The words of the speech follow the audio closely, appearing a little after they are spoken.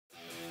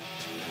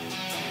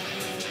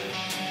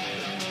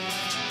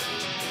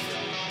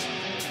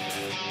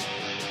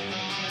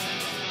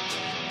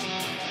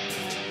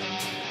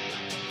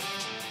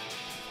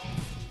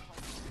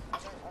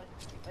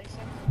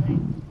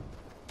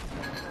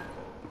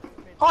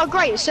Oh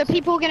great, so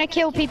people are gonna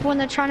kill people when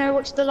they're trying to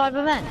watch the live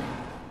event?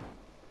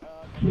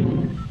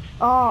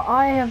 Oh,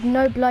 I have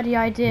no bloody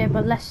idea,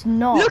 but let's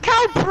not. Look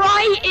how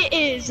bright it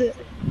is!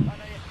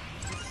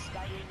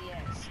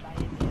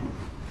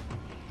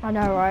 I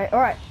know, right?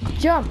 Alright,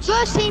 jump!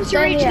 First team to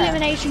Stay in reach the air.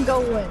 elimination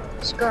goal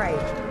wins. Great.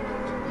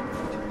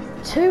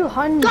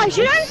 200. Guys,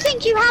 you don't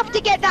think you have to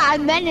get that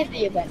and then at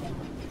the event?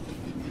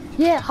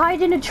 Yeah,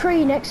 hide in a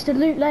tree next to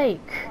Loot Lake.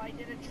 Hide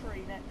in a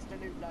tree next to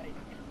Loot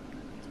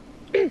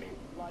Lake.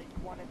 Like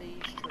one of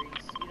these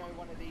trees. You know,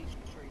 one of these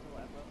trees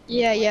or whatever.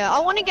 Yeah. I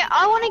wanna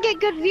get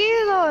good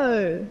view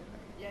though.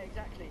 Yeah,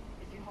 exactly.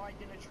 If you hide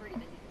in a tree,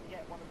 then you can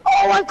get one of the.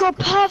 Oh, I've got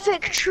a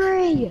perfect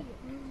tree.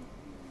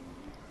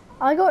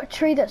 I got a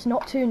tree that's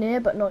not too near,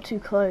 but not too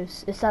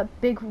close. It's that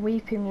big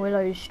weeping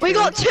willows tree. We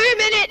got 2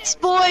 minutes,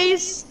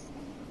 boys.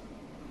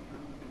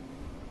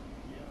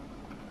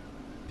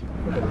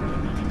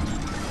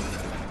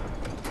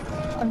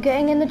 I'm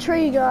getting in the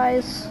tree,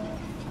 guys.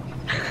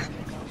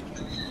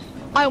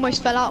 I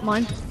almost fell out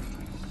mine.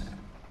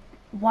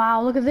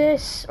 Wow, look at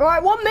this. All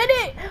right, 1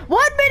 minute.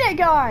 1 minute,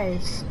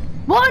 guys.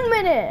 1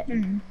 minute.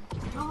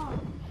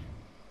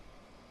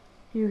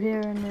 You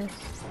hearing this?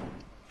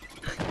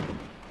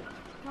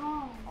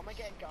 Am I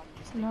getting gunned?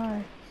 Just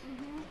No.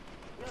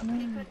 look,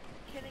 people are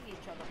killing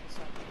each other for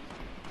some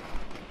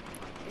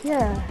reason.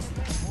 Yeah.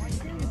 Why are you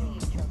killing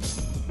each other?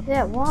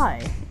 Yeah,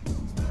 why?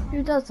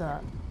 Who does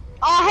that?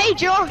 Oh, hey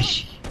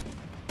Josh.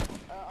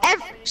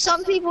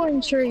 Some people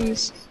in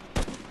trees.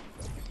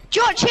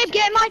 Josh, Chip,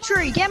 get in my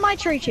tree. Get in my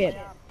tree, Chip.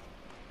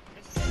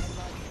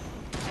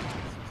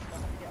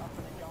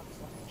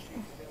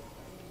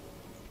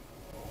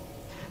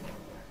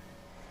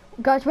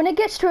 Guys, when it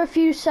gets to a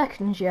few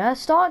seconds, yeah,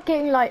 start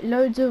getting like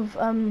loads of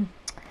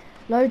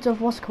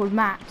what's called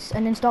mats,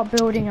 and then start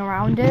building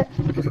around it.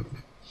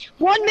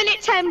 1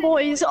 minute 10,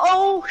 boys.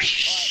 Oh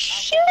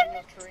shit.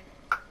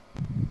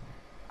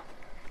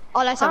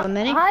 Oh, let's have a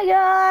minute. Hi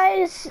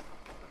guys.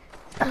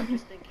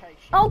 Just in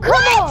case. Oh come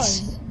on!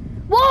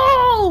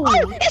 Whoa!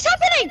 Oh, it's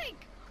happening!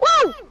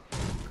 Whoa!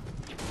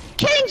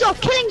 Killings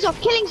off, killings off,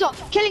 killings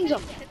off, killings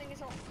off. Killing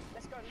is on.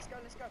 Let's go, let's go,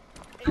 let's go.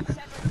 In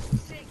 7,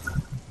 6,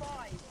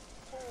 5,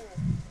 4,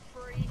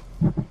 3.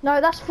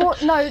 No, that's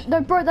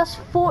no, bro, that's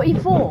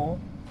 44.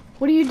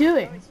 What are you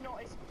doing? No, it's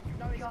not.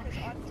 No, it's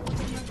because I've joined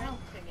the event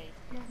thingy.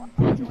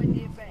 I joined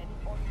the event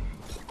on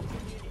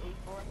community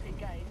for Epic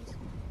Games,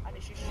 and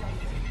it's just showing.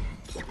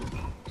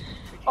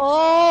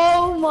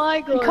 Oh my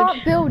god. You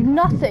can't build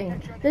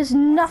nothing. There's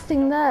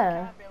nothing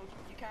there.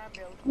 You can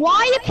build.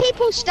 Why are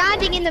people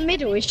standing in the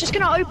middle? It's just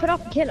gonna open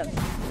up and kill them.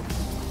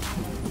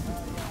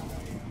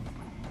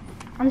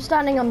 I'm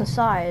standing on the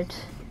side.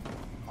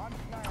 I'm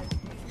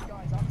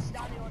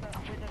standing on it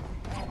with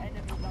an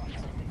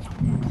enemy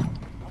dancing.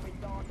 I'll be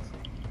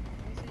dancing.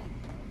 Can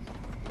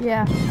you see?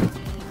 Yeah.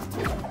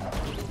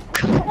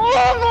 Come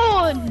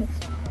on!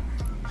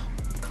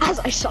 As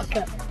I suck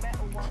at.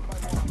 Metal one by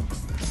one.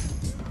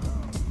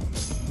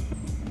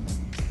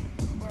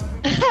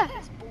 It's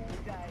all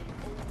day,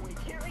 all week.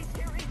 Here it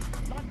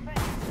is, like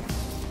that.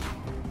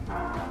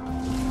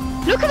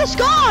 Look at the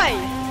sky!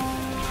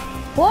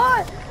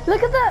 What?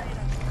 Look at that!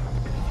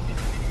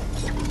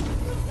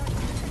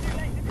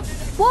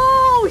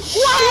 Whoa!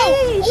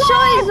 Shit!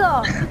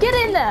 Shizer! Get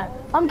in there!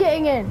 I'm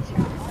getting in.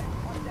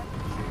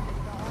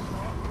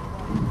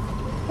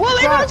 Whoa,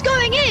 everyone's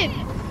going in!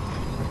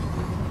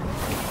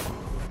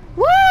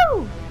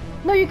 Woo!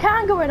 No, you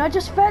can go in. I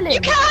just fell in. You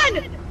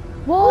can!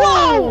 Whoa!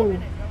 Whoa!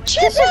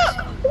 Chisel!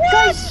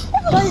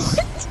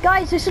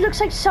 Guys, this looks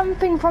like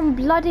something from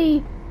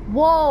bloody.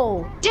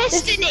 Whoa!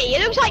 Destiny!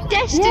 It looks like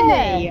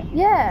Destiny!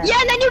 Yeah. Yeah,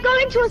 and then you go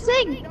into a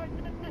thing!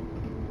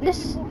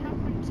 This. What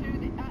happened to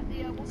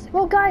what's it?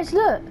 Well, guys,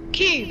 look.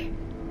 Cube.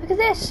 Look at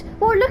this.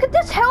 Whoa! Look at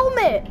this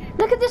helmet.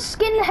 Look at this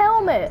skin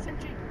helmet.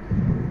 SMG.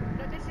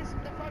 No, this is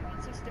the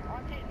voting system.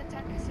 I'm getting the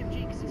tank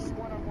SMG because this is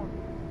what I want.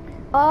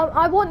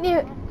 I want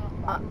the.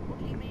 What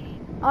do you mean?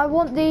 I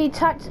want the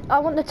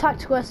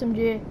tactical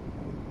SMG.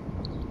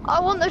 I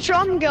want the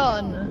drum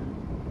gun.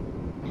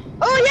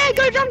 Oh yeah,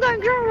 go drum gun,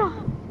 drum gun.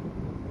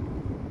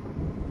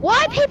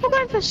 Why are people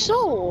going for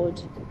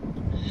sword?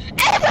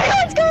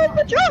 Everyone's going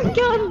for drum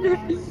gun.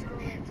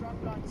 Drum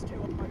guns too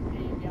OP.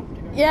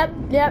 You have to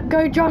go. Yep,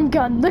 go drum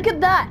gun. Look at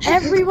that.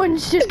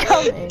 Everyone's just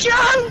coming.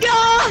 Drum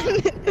gun.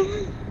 Look at the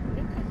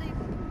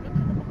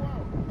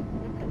world.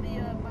 Look at the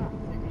map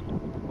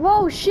thingy.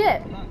 Whoa,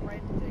 shit. That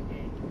red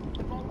thingy.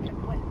 The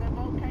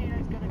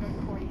volcano's gonna go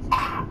crazy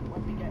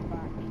when we get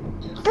back.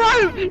 Bro,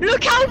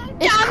 look how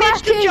It's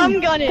damaged the cracking. drum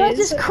gun Guys,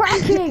 is. it's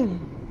cracking.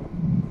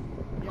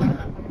 I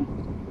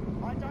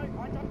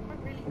don't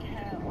really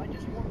care. I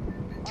just want.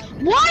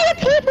 Why are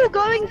people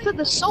going for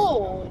the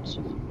sword?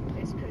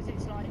 It's because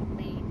it's like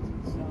memes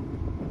and stuff.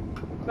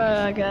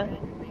 Burger.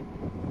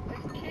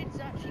 There's kids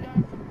actually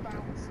going for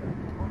bouncer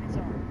on his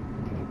own.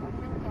 I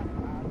feel kind of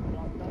bad, but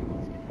like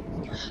nobody's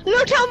gonna use it.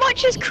 Look how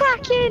much is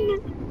cracking.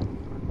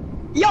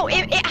 Yo,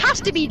 it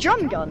has to be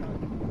drum gun.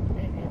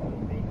 It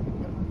will be.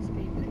 Lots of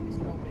people in this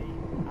lobby,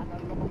 and a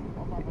lot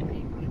of other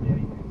people are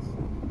doing this.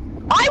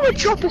 I would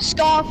drop a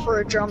scar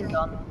for a drum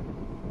gun.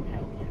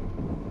 Hell yeah.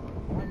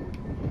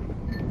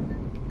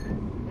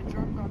 The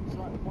drum gun's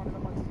like one of the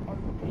most OP.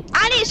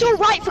 And it's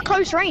alright for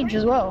close range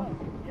as well.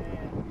 Yeah.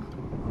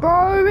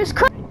 Bro, it's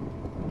crazy.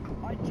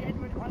 I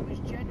was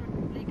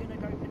genuinely gonna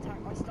go for tac.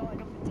 I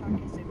started off with tac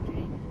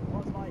SMG. I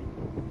was like,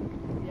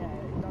 yeah,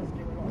 it does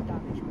do a lot of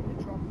damage, but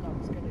the drum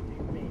gun's gonna do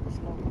bits,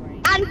 long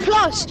range. And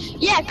plus,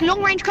 yeah,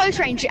 long range, close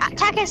range,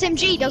 attack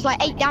SMG does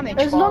like 8 damage.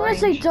 As far long as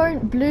they range.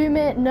 don't bloom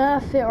it,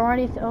 nerf it, or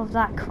anything of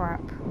that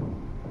crap. No,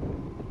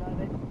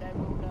 they will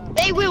nerf.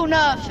 They will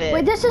nerf it.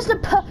 Wait, this is the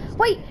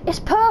wait, it's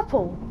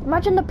purple.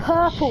 Imagine the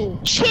purple.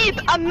 Chib,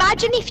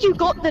 imagine if you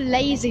got the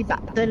lazy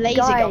gun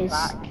Guys,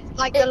 back.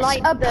 Like it's the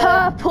like a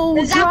purple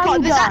the Zappa,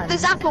 drum gun. the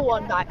Zappa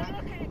one back. Look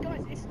at it,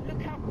 guys.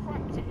 Look how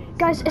cracked it is.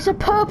 Guys, it's a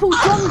purple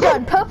drum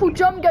gun. Purple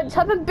drum guns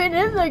haven't been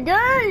in the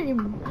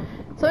game.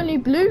 It's only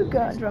blue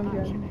drum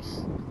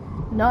guns.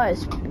 No,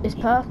 it's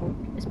purple.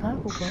 It's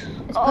purple, bro.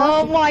 It's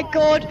Oh purple. my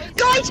god.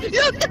 Guys,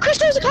 look, the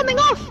crystals are coming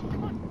off.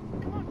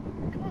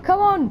 Come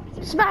on,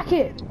 smack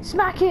it,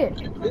 smack it.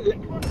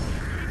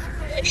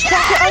 Yes!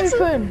 Crack it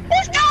open.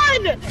 It's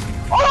done.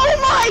 Oh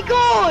my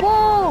god.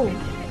 Whoa!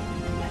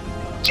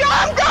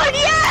 Drum gun,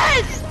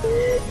 yes!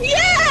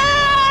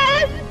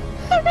 Yes!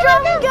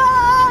 Drum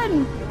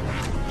gun!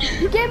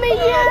 Give me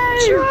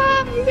you!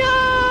 Drum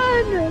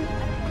gun!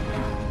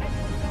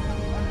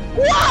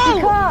 You Whoa!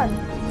 can't.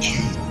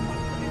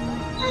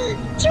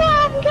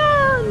 Drum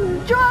gun!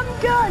 Drum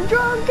gun!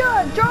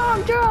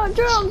 Drum gun!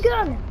 Drum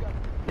gun!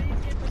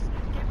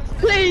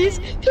 Please,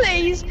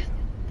 please.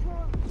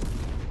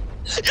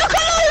 Look at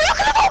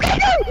the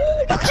volcano!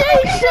 Look at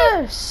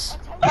Jesus!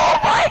 Oh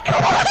my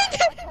god!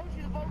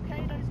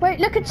 Wait,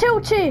 look at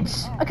Tilted.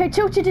 Okay,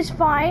 Tilted is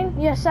fine.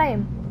 Yeah,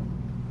 same.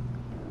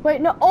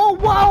 Wait, no. Oh,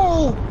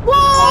 whoa! Whoa!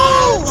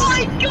 Oh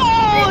my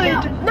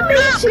god! The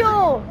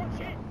meteor!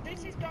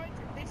 This is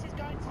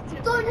going to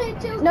tip. Don't hit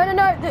Tilted. No, no,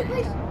 no.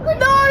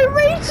 No,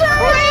 retail!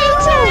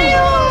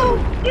 Retail!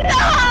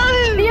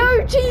 No! The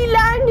OG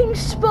landing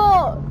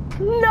spot!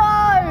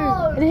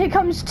 No! And here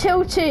comes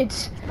Tilted.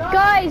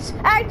 Guys,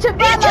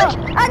 Activella!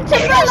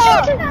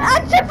 Activella!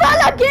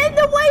 Activella! Get in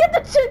the way of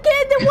the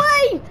get in the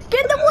way!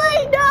 Get in the way!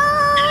 No!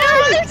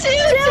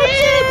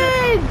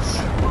 Tilted!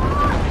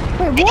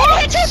 Wait, It what? didn't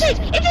hit Tilted!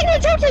 It didn't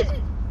hit Tilted!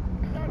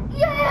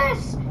 Yes!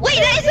 Wait,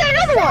 is there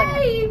another one?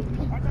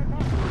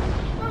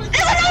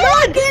 There's another No,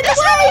 one! get There's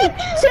away!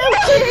 another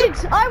one! Tilted!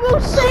 I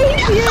will save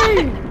you!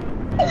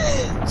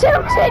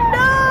 Tilted,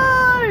 no!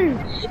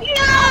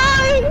 No!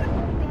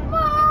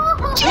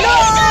 Jesus,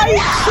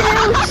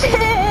 No! Tilted!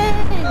 Tilted!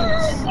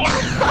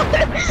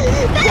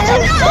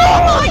 Oh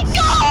my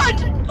god!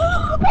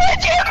 What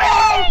do you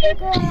mean?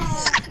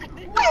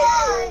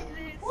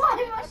 Why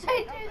do I say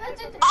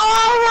that?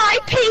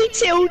 R.I.P.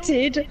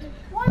 Tilted!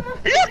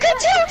 Look at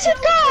Tilted,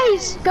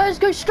 guys! Guys,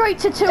 go straight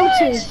to Tilted.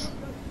 Guys.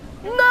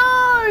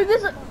 No!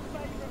 There's a...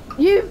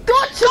 You've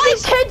got to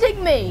Guys. be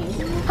kidding me!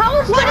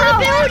 How's the One of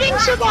the house?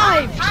 buildings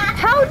survived!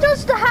 How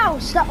does the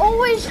house that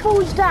always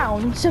falls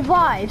down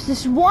survives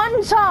this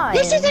one time?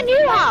 This is a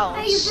new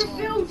house!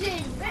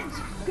 building! Let's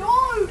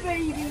go,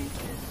 baby!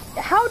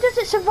 How does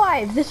it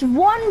survive this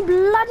one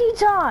bloody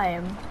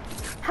time?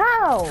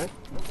 How? The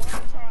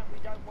one time we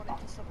don't want it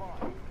to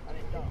survive, and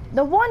it does.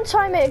 The one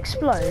time it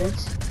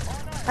explodes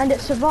and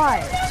it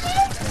survives.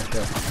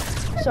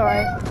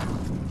 Sorry.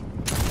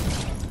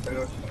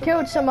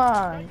 Killed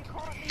someone.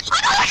 I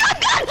got a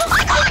drum gun!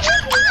 I got a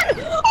drum gun!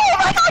 Oh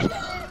my god!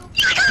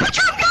 I got a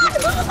drum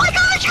gun! I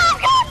got a drum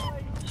gun!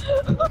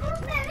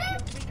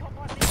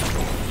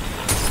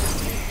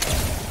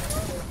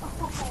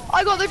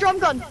 I got the drum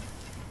gun.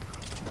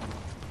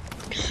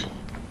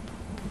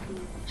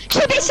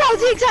 Chip, it sounds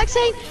the exact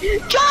same.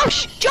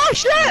 Josh!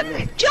 Josh,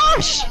 look!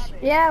 Josh!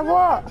 Yeah,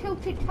 what?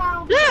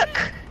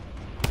 Look!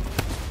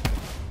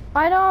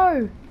 I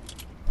know.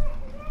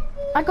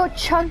 I got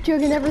chunk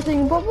jug and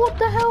everything, but what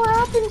the hell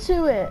happened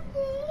to it?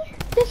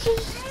 This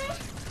is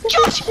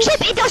Josh,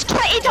 Chip, it does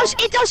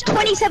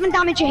 27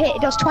 damage a hit.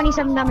 It does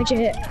 27 damage a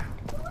hit.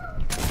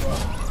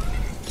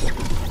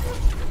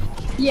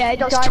 Yeah, it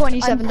does Guys,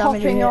 27 I'm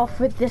damage a popping hit. off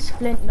with this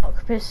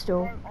flintlock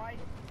pistol.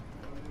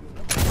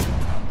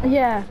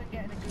 Yeah.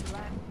 Getting a good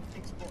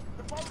landing spot.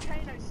 The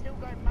volcano's still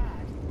going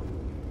mad.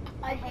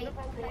 I hate The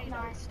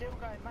volcano's still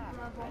going mad.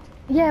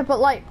 Yeah, but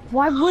like,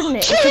 why wouldn't it?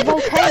 It's a Chip,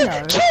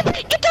 volcano. Chip,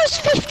 it does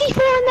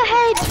 54 in the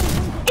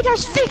head. It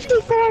does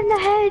 54 in the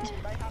head.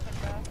 They haven't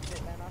nerfed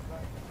it then, have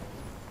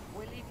they?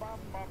 Willy Bum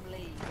Bum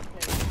Lee,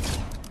 please.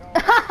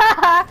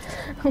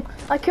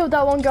 I killed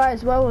that one guy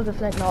as well with a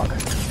flintlock.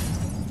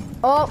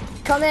 Oh,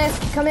 come here,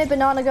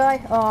 banana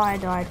guy. Oh, I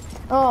died.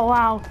 Oh,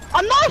 wow.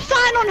 I'm not a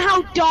fan on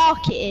how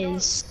dark it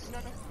is.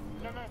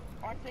 No,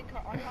 I think I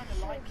kind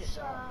of like it.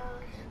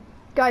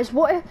 Guys,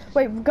 wait,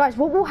 guys,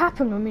 what will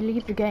happen when we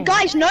leave the game?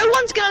 Guys, no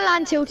one's gonna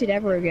land tilted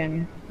ever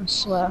again. I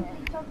swear.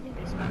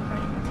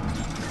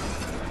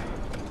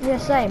 Yeah,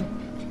 same.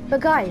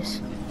 But guys,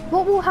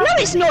 what will happen?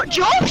 No, it's not,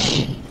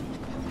 Josh.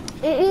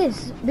 It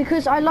is,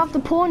 because I love the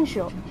pawn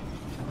shop.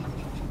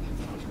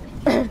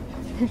 I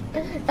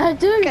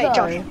do, Okay, though.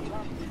 Josh.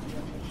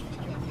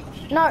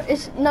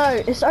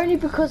 It's only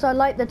because I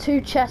like the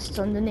 2 chests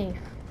underneath.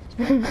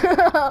 Oh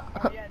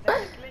yeah,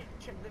 there's a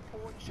glitch at the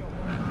pawn shop.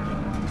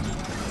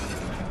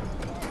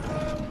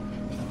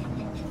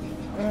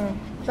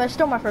 But it's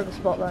still my favourite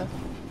spot though.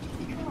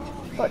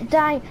 But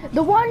dang,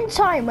 the one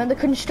time when the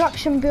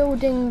construction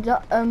building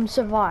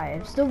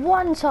survives, the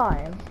one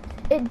time,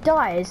 it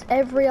dies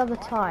every other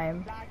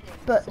time,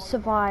 but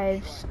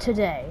survives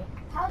today.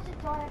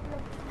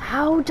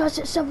 How does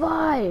it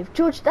survive?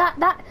 George,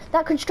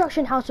 that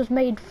construction house was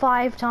made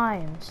 5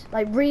 times.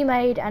 Like,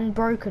 remade and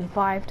broken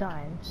 5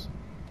 times.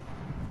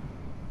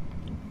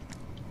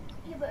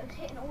 Yeah, but it was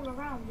hitting all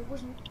around. It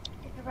wasn't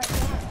hitting the right line.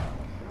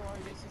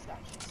 This is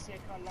actually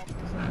sick. I love this.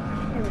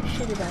 It was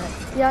shitty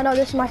that. Yeah, no,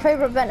 this is my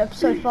favourite event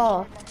so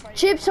far.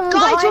 Chib, someone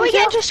Guys, behind when we you.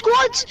 get into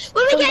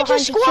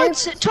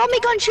squads, Tommy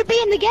gun should be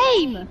in the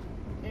game.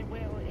 It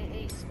will.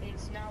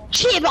 It's now.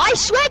 Chib, I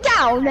swear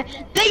down,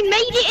 they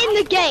made it in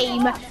the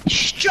game,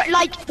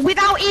 like,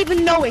 without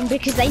even knowing,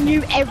 because they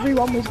knew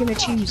everyone was going to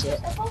choose it.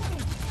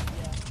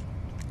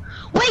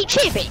 Wait,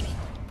 Chib!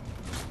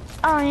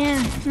 Oh,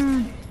 yeah.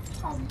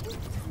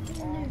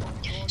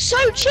 So,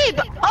 Chib,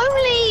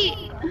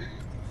 only...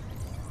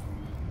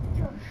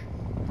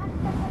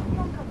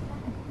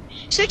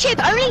 So, Chib,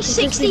 only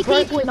 60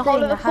 people in the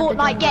whole of the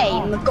Fortnite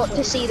game have got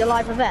to see the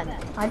live event.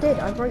 I did,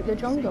 I broke the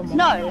drum gun one.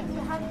 No.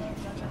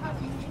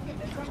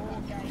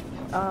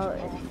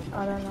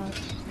 I don't know.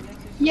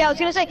 Yeah, I was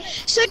gonna say.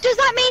 So does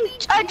that mean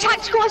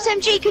tactical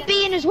SMG could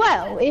be in as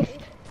well if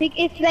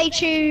they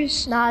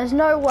choose? Nah, there's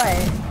no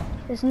way.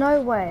 There's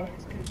no way.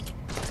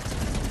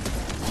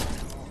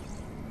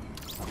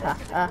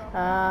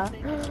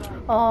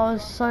 Oh,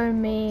 so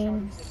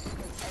mean.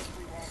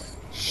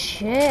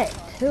 Shit.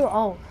 Who?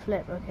 Oh,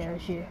 flip. Okay, it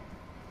was you.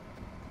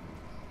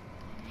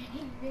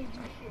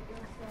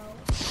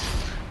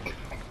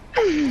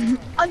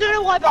 I don't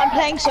know why, but I'm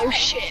playing so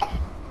shit.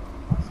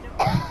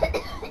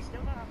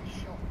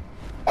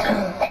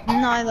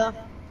 Neither.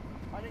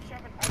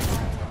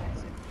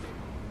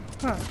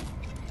 Huh.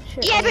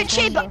 Shit, Yeah, but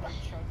Chib,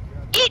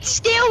 it's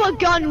still a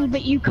gun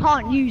that you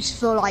can't use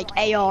for like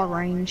AR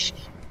range.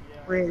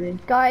 Really.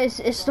 guys,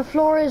 it's the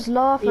Flores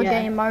Laughter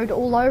Yeah. game mode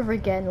all over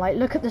again. Like,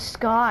 look at the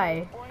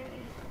sky.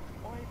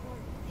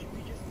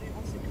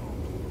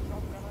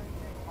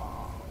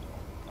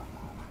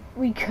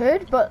 We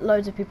could, but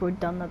loads of people had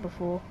done that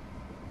before.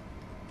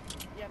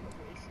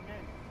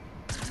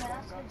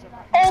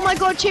 Oh my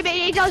god, Chib,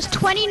 it does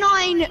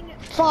 29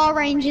 far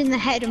range in the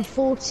head and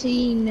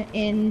 14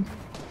 in.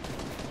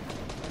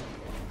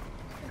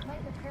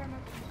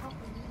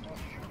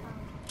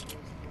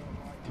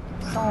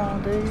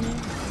 Song, dude.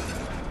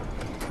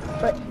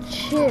 But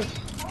Chib,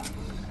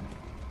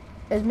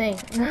 it's me.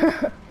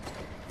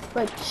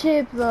 But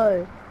Chib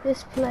though,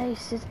 this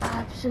place is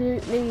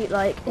absolutely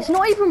like, it's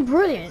not even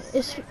brilliant.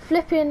 It's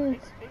flipping.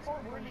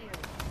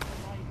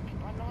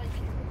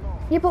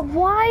 Yeah, but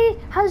why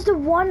has the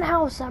one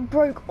house that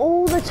broke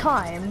all the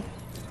time,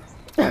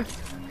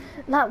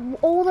 that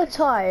all the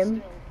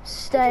time,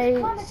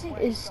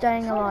 is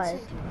staying alive?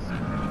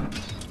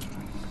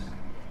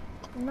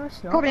 No,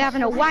 it's not. Probably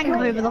having a wank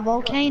over the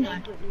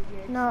volcano.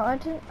 No, I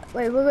didn't.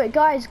 Wait,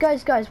 guys,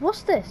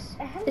 what's this?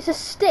 It's a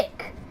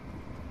stick.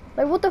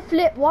 Like, what the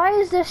flip? Why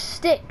is there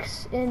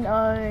sticks in?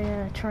 Oh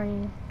yeah,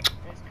 train. It's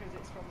because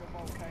it's from the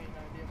volcano.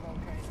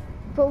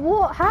 But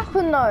what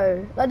happened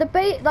though? Like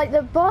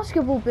the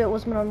basketball bit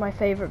was one of my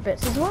favorite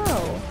bits as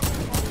well.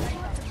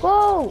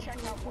 Whoa! Check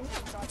out what's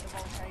inside the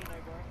volcano,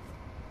 bro.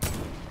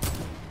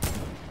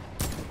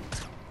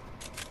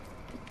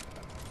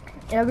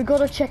 Yeah, we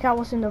gotta check out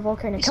what's in the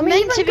volcano. It's Can we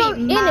meant even to go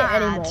be in it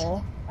mad.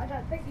 anymore?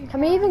 Can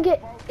we even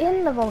get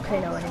in the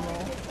volcano anymore?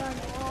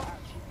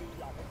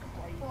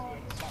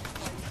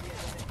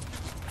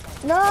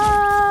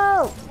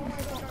 No!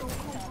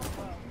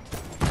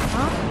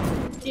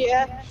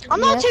 Yeah. I'm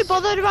not too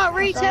bothered about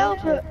retail,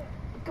 but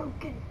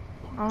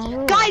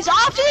Oh. guys,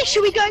 after this,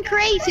 should we go in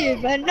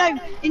creative and no,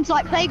 into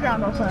like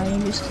playground or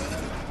something? Just...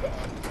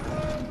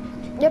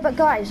 Yeah, but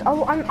guys,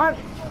 I'm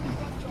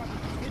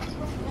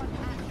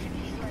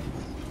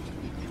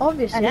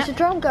obviously it's a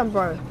drum gun,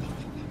 bro.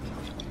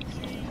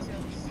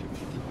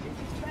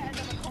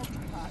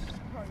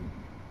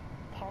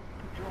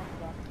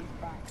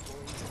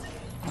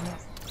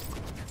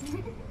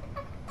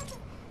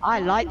 I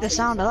like the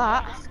sound of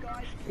that.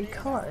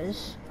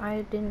 Because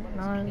I didn't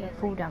know the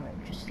full damage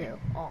is still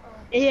off.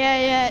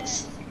 Yeah,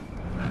 it's...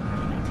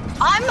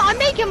 I'm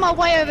making my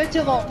way over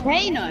to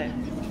volcano.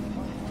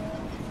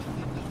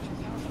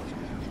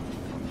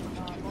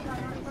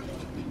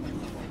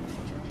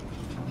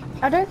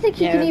 I don't think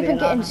you Yeah, can it'll be even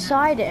get allowed.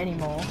 inside it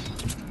anymore.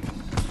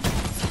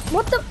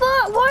 What the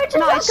fuck? Why did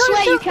No, I that go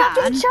swear to you a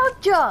fucking can.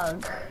 chug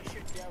jug?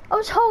 I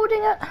was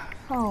holding it.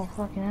 Oh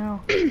fucking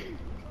hell.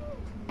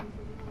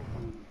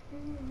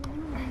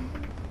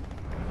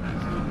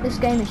 This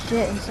game is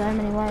shit in so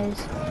many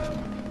ways.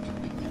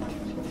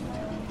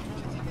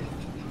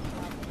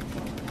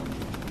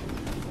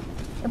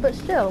 But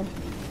still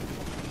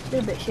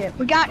a bit shit.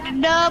 We got the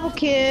double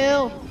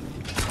kill.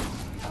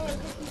 Oh,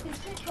 you can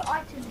switch your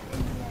items in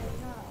there, you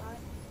know that, right?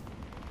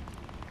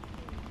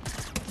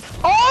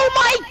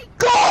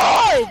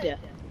 good.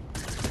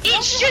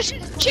 It's just,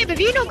 Chip, have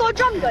you not got a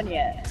drum gun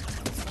yet?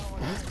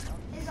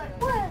 He's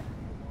like, where?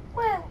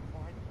 Where?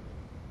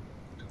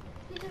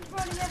 He's just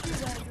running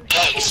everywhere.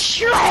 It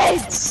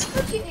shreds!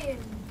 Look at him.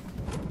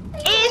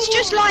 It's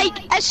just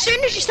like, as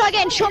soon as you start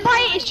getting shot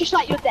by it, it's just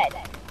like you're dead.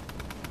 Yeah,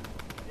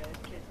 this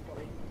kid's got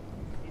it.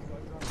 He's got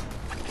a drum.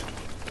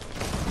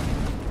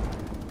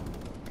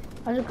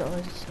 I just got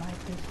loads of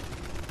snipers.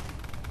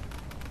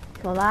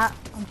 For that,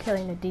 I'm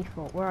killing the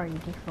default. Where are you,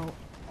 default?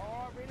 Oh,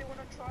 I really want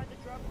to try the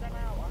drum gun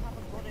out. I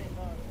haven't got it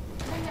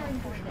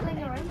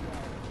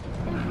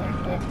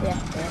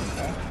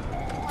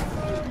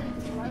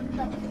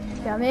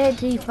though. Come here,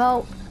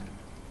 default.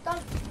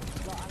 Don't.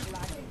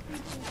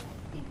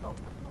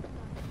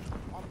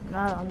 No,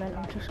 I'm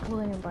just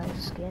calling him by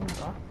his skin,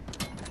 bro.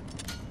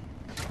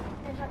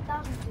 There's like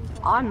thousands of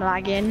people. I'm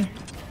lagging.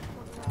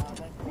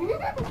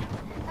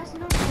 That's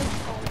not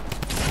default.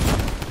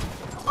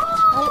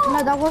 Oh,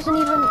 no, that wasn't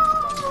even.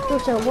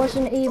 Also, it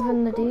wasn't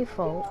even the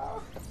default.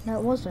 No,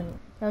 it wasn't.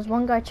 There was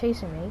one guy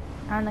chasing me,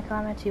 and the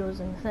calamity was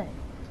in the thing,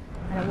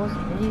 and it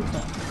wasn't the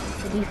default.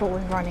 The default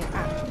was running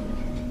at me.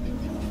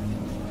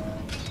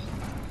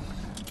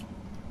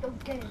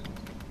 Don't get him.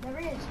 There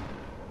he is.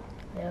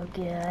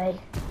 Okay.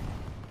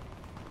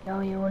 Oh,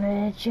 you want a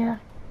headshot?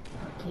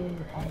 Fuck you,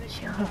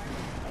 headshot.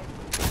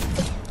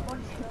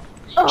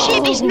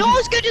 Chip, it's not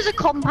as good as a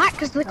compact,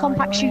 because the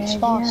compact yeah, shoots yeah.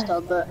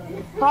 faster, but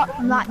apart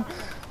from that,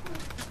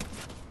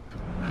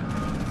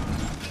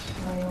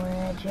 Oh, you want a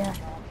headshot?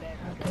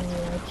 Fuck you,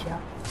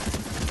 headshot.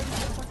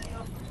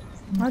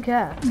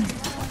 Okay.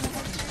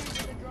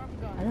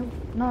 I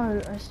don't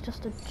know, it's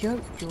just a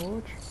joke,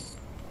 George.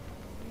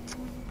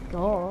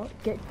 God,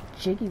 get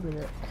jiggy with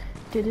it.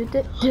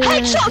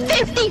 headshot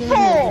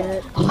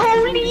 54!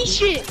 Holy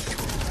shit!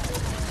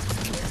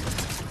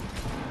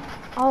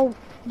 Oh,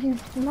 you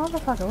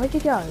motherfucker, where'd you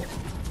go?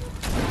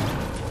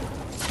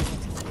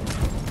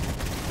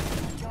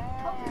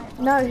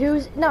 No,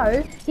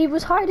 he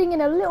was hiding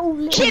in a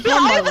little Chip,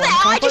 drum look, over one, there,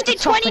 so I just broke the did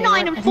top 29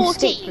 layer and he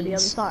stick for the 14s. other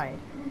side.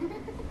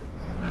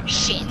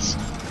 Shit.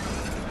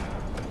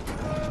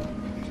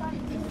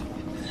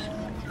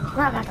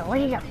 Motherfucker,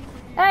 where'd you go?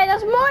 Hey,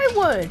 that's my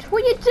wood!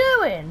 What are you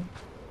doing?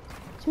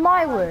 It's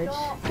my wood.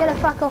 Get the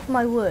fuck off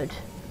my wood.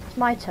 It's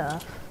my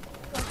turf.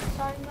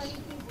 So many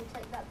people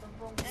take that the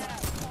wrong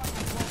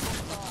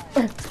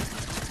way.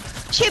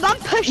 Chip, I'm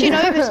pushing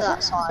over to that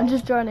I'm side.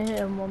 just trying to hit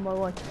him one by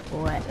one.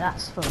 Wait,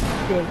 that's for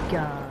big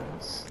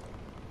guns.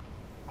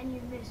 And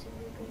you miss and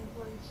you're gonna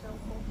blow yourself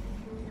off.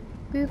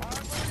 Boop.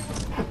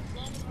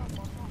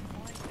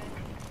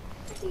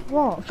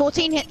 What?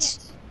 14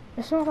 hits.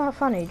 It's not that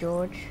funny,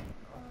 George.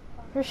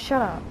 Just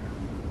shut up.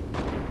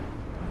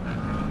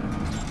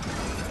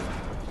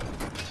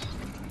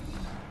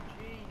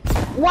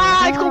 Wow,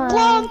 I got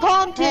one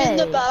pumped in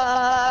the Hey.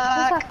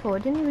 back. What's that for? I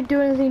didn't even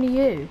do anything to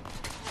you.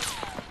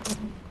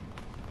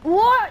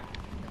 What?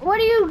 What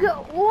do you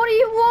go? What do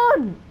you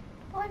want?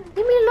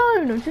 Leave me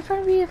alone. I'm just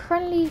trying to be a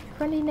friendly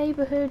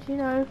neighborhood, you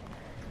know.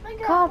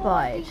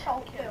 Carbide.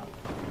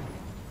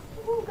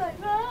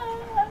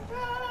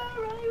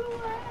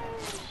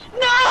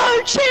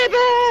 No, Chip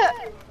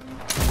it!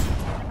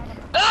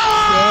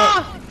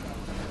 Ah!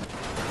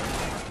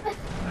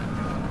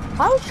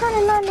 I was trying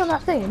to land on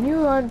that thing and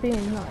you weren't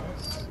being nice.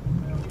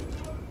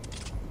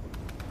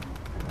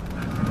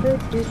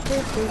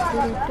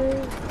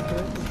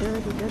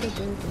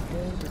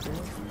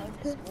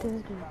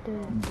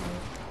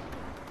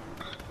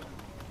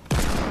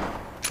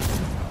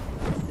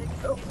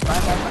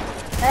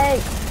 Hey!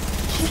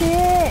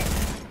 Shit!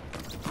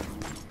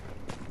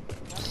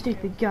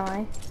 Stupid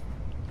guy.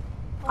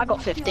 I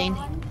got 15.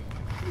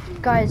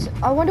 Guys,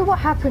 I wonder what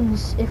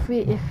happens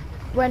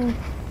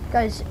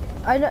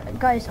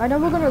guys, I know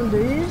we're gonna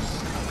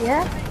lose,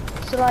 yeah?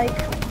 So like,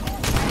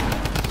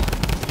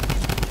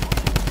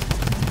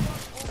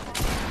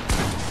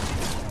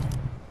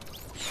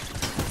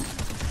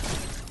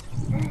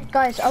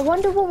 guys, I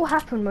wonder what will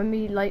happen when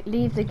we like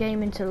leave the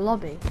game into the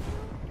lobby.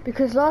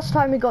 Because last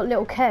time we got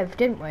little Kev,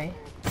 didn't we?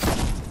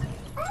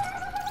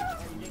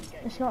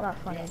 It's not that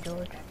funny,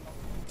 George.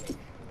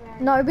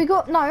 No,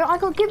 I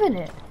got given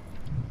it.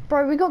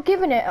 Bro, we got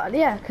given it,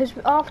 yeah, because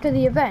after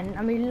the event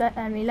and we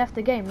left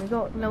the game, we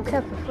got Lil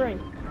Kev for free.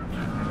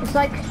 It's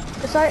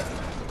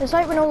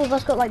like when all of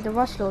us got like the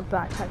Rust Lord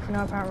backpack for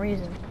no apparent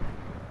reason.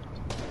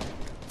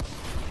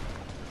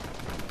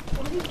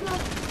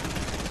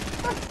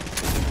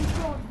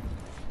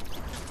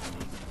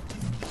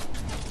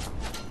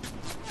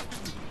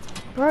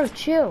 Bro,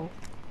 chill.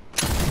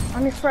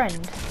 I'm your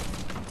friend.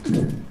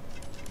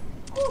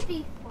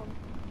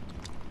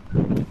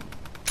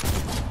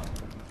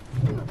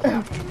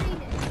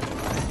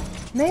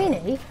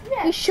 Meanie?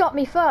 Yeah. He shot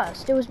me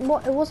first. It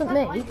wasn't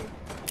me.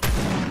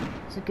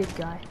 He's a good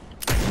guy.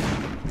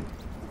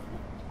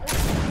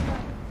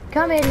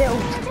 Come here, little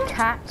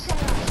cat.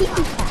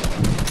 Kitty cat.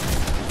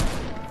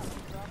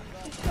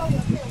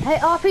 Hey,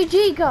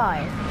 RPG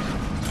guy.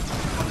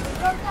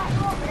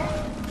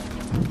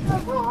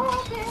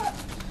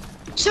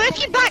 So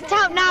if you backed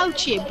out now,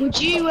 Chip, would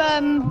you I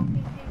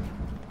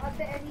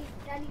better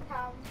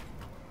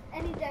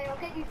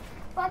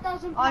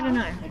 5,000 I don't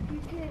know. if you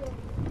kill.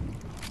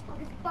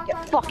 Like,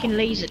 Get fucking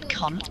lasered,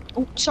 cunt.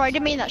 Oh, sorry, I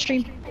didn't mean that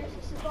stream. It's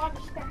a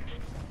survivor special.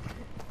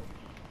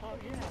 Oh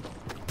yeah.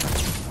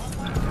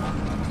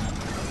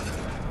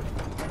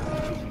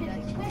 Just get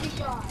this ready,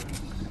 guys.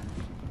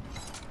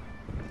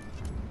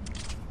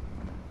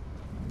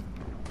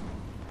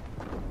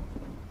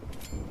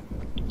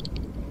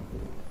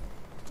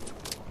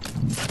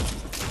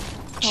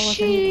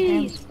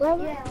 Jeez,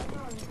 brother. Yeah, I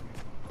know.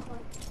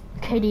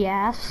 Kitty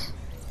ass.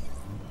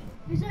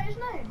 Is that his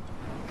name?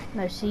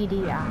 No,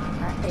 CD ass.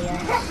 Not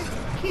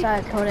AS. So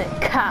I called it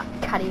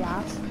catty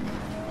ass.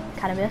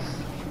 Cannabis.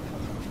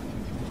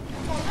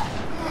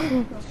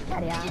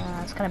 Catty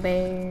ass.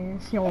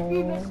 Cannabis. Yo.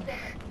 You missed it.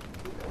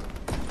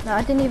 No,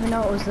 I didn't even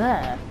know it was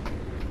there.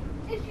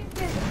 If you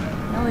did.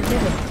 No, I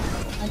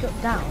didn't. I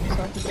dropped down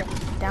so I could get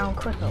down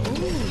quicker. Ooh.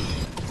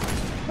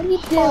 What are you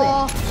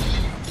doing?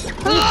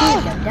 What are you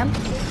doing, Dum Dum?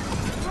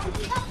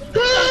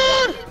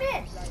 You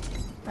missed.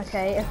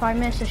 Okay, if I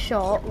miss a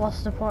shot,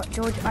 what's the point?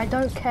 George, I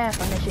don't care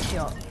if I miss a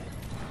shot.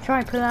 Try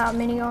and pull out a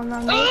minigun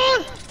on me.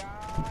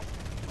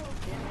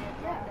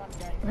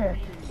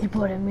 You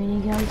put a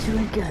minigun to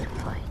a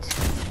gunfight.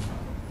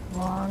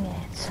 Wrong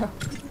answer.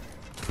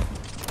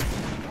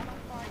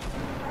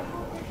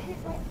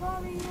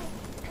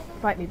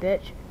 Fight me,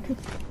 bitch.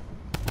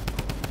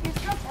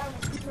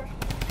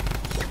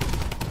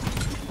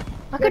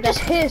 I could just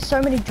hear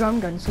so many drum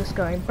guns just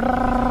going.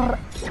 Brrrr.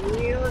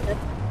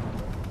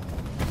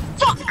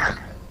 Fuck!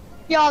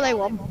 Yeah, they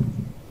won.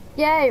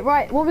 Yay,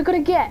 right, what are we gonna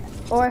get?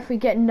 Or if we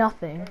get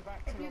nothing.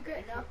 If you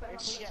get nothing,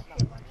 If we get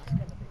nothing, it's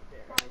gonna be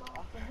big.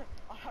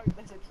 I hope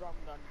there's a drum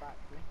gun back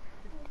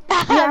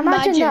there. Yeah,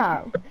 imagine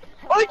that.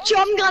 Or a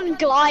drum gun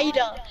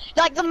glider.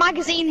 Like the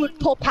magazine would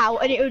pop out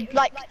and it would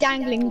like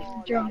dangling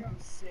from the drum. That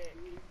was sick.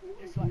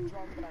 It's like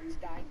drum guns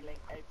dangling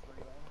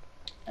everywhere.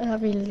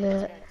 That'd be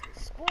lit.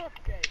 Squad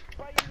game,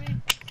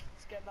 baby.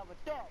 Let's get another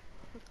dog.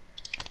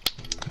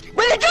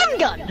 With a drum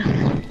gun!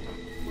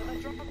 With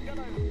a drum gun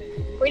over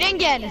there. We didn't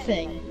get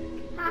anything.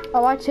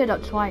 Oh, I teared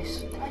up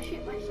twice. I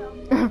shit myself.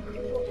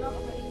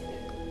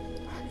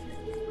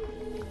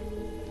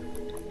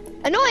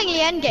 Annoyingly,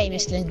 endgame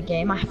is still in the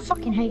game. I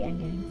fucking hate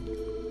endgame.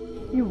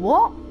 You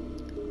what?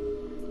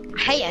 I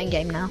hate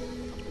endgame now.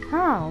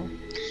 How?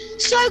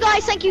 So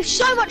guys, thank you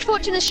so much for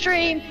watching the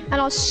stream, and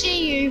I'll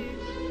see you,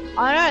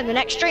 I don't know, in the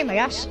next stream, I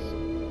guess.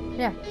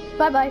 Yeah.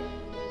 Bye bye.